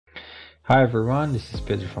Hi everyone, this is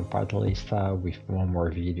Pedro from Pythonista with one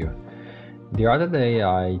more video. The other day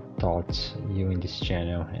I taught you in this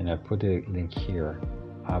channel and I put a link here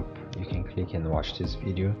up. You can click and watch this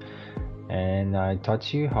video. And I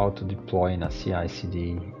taught you how to deploy in a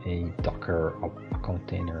CI/CD a Docker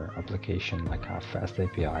container application like a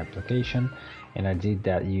FastApi application. And I did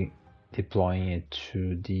that deploying it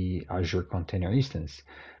to the Azure container instance.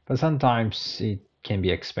 But sometimes it can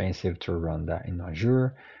be expensive to run that in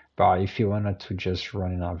Azure. But if you wanted to just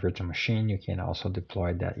run in a virtual machine, you can also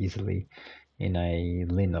deploy that easily in a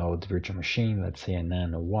Linode virtual machine, let's say a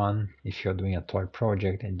Nano 1. If you're doing a toy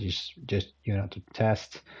project and just you know to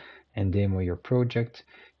test and demo your project,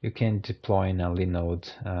 you can deploy in a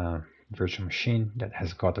Linode virtual machine that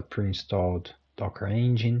has got a pre-installed Docker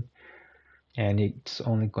engine, and it's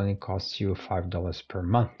only going to cost you $5 per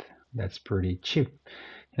month. That's pretty cheap.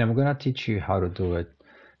 And I'm going to teach you how to do it.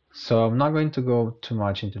 So I'm not going to go too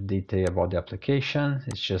much into detail about the application.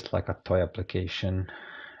 It's just like a toy application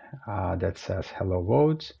that says hello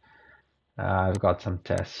world. I've got some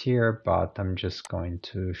tests here, but I'm just going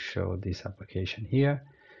to show this application here.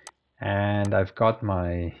 And I've got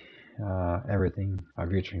my everything, my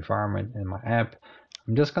virtual environment and my app.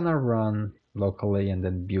 I'm just gonna run locally and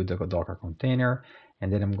then build a Docker container,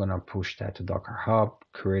 and then I'm gonna push that to Docker Hub,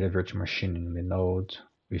 create a virtual machine in Linode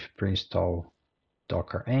with pre-install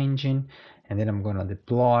Docker engine, and then I'm gonna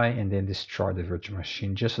deploy and then destroy the virtual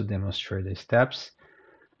machine just to demonstrate the steps.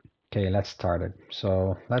 Okay, let's start it.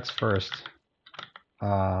 So let's first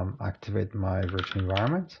activate my virtual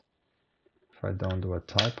environment if I don't do a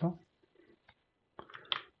typo.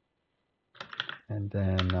 And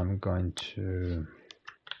then I'm going to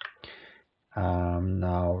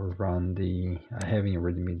now run I haven't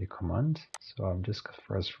readme the command, so I'm just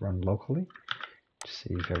first run locally to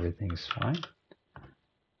see if everything's fine.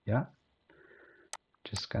 Yeah,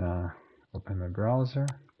 just gonna open my browser.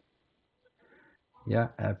 Yeah,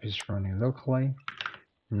 app is running locally.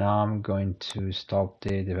 Now I'm going to stop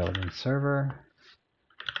the development server,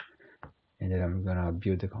 and then I'm gonna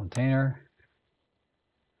build the container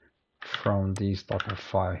from this Docker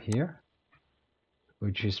file here,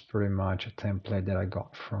 which is pretty much a template that I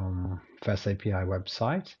got from FastApi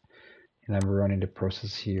website. And I'm running the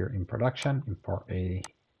process here in production in port 80.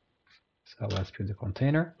 So let's build the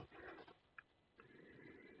container.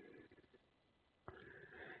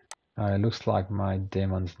 It looks like my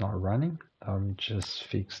daemon's not running. Just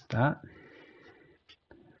fix that.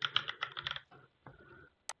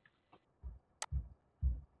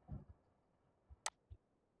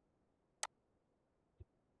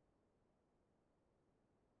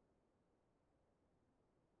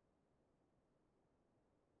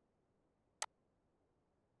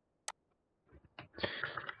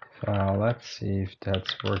 So let's see if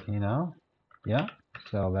that's working now. Yeah,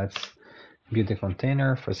 so let's build the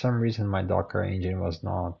container. For some reason my Docker engine was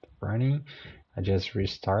not running. I just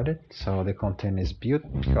restarted. So the container is built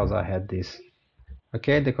because I had this.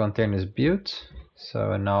 Okay, the container is built.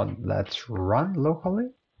 So now let's run locally.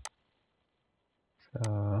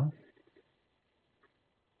 So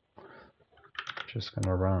just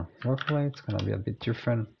gonna run locally. It's gonna be a bit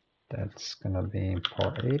different. That's gonna be in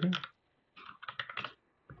port 80.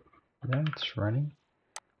 Yeah, it's running.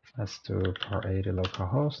 Let's do port 80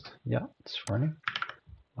 localhost. Yeah, it's running.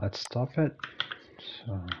 Let's stop it.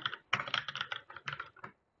 So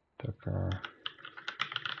Docker.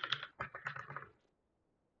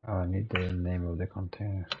 Oh, I need the name of the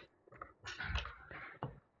container.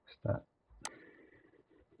 Is that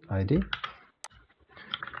ID?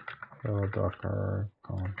 So Docker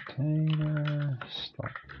container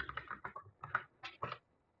stop.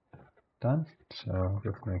 Done. So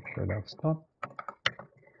just make sure that's stopped.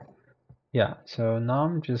 Yeah, so now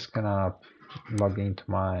I'm just gonna log into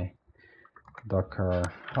my Docker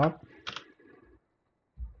Hub.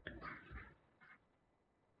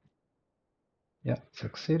 Yeah,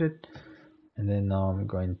 succeeded. And then now I'm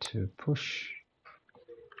going to push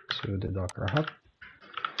to the Docker Hub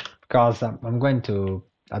because I'm going to,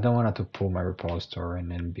 I don't want to pull my repository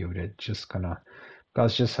and then build it. Just gonna,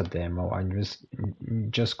 because just a demo. I'm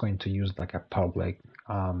just going to use like a public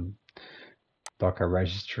Docker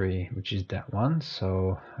registry, which is that one.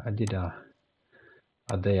 So I did a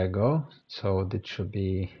day ago. So it should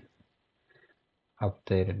be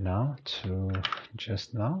updated now to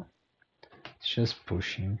just now. It's just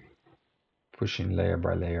pushing layer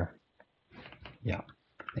by layer. Yeah,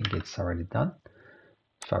 I think it's already done.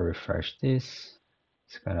 If I refresh this,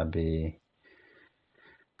 it's gonna be,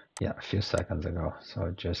 yeah, a few seconds ago.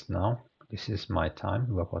 So just now, this is my time,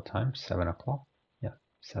 local time, 7 o'clock. Yeah,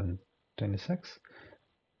 7:26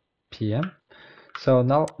 p.m. So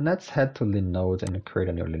now let's head to Linode and create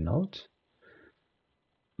a new Linode.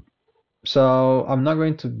 So I'm not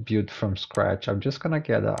going to build from scratch. I'm just gonna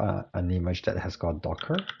get an image that has got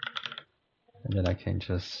Docker, and then I can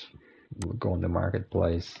just go on the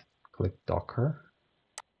marketplace, click Docker,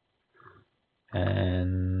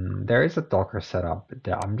 and there is a Docker setup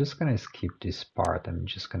there. I'm just gonna skip this part. I'm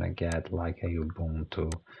just gonna get like a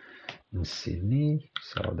Ubuntu in Sydney,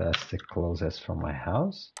 so that's the closest from my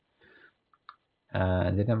house.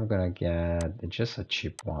 And then I'm gonna get just a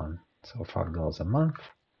cheap one, so $5 a month.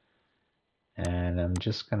 And I'm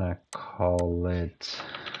just gonna call it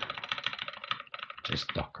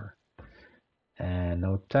just Docker. And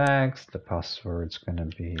no tags, the password's gonna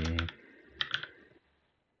be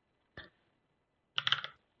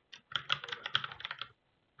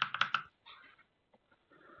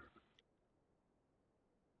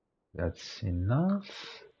that's enough.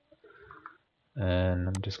 And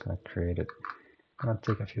I'm just gonna create it. Gonna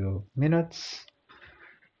take a few minutes.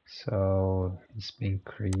 So it's being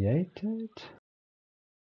created.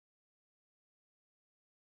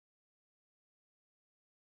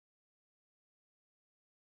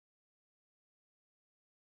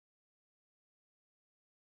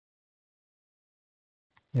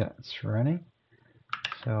 Yeah, it's running.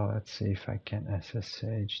 So let's see if I can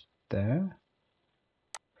SSH there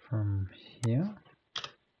from here.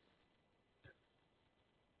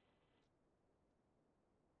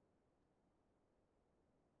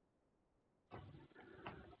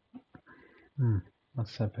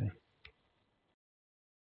 What's happening?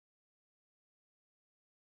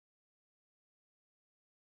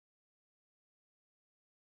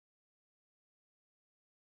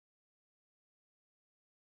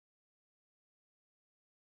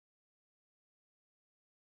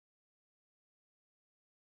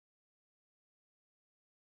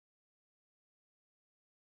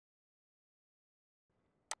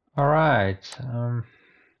 All right.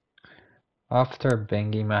 After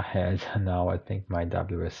banging my head, now I think my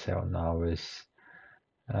WSL now is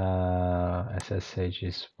SSH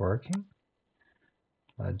is working.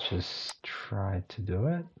 Let's just try to do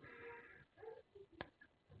it.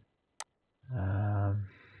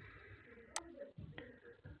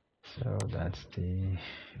 So that's the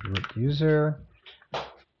root user.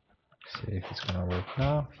 See if it's gonna work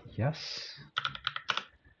now. Yes.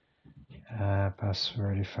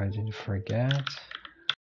 Password if I didn't forget.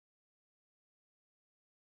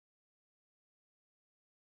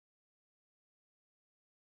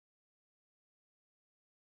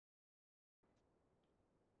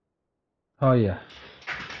 Oh yeah.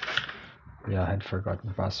 Yeah, I had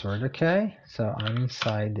forgotten password. Okay, so I'm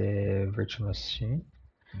inside the virtual machine.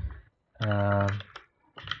 So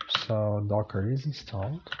Docker is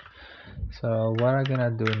installed. So what I'm gonna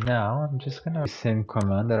do now, I'm just gonna the same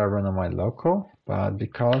command that I run on my local, but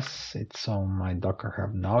because it's on my Docker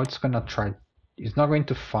Hub now, it's not going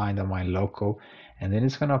to find on my local, and then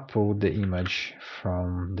it's gonna pull the image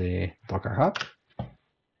from the Docker Hub.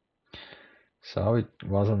 So it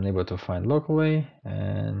wasn't able to find locally,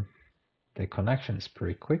 and the connection is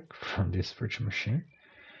pretty quick from this virtual machine.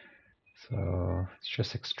 So it's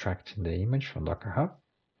just extracting the image from Docker Hub,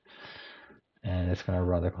 and it's gonna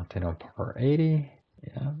run the container on power 80.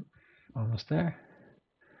 Yeah, almost there.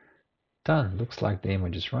 Done. Looks like the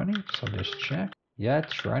image is running, so let's check. Yeah,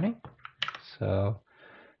 it's running. So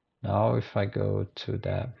now if I go to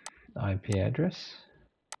that IP address,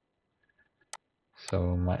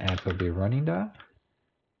 so my app will be running that.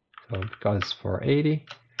 So because it's 480,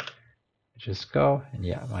 just go, and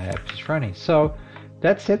yeah, my app is running. So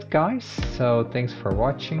that's it, guys. So thanks for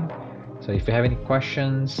watching. So if you have any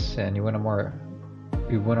questions and you want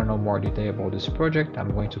to know more detail about this project,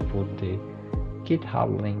 I'm going to put the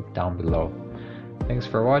GitHub link down below. Thanks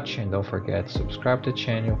for watching. Don't forget to subscribe to the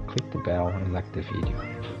channel, click the bell, and like the video.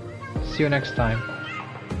 See you next time.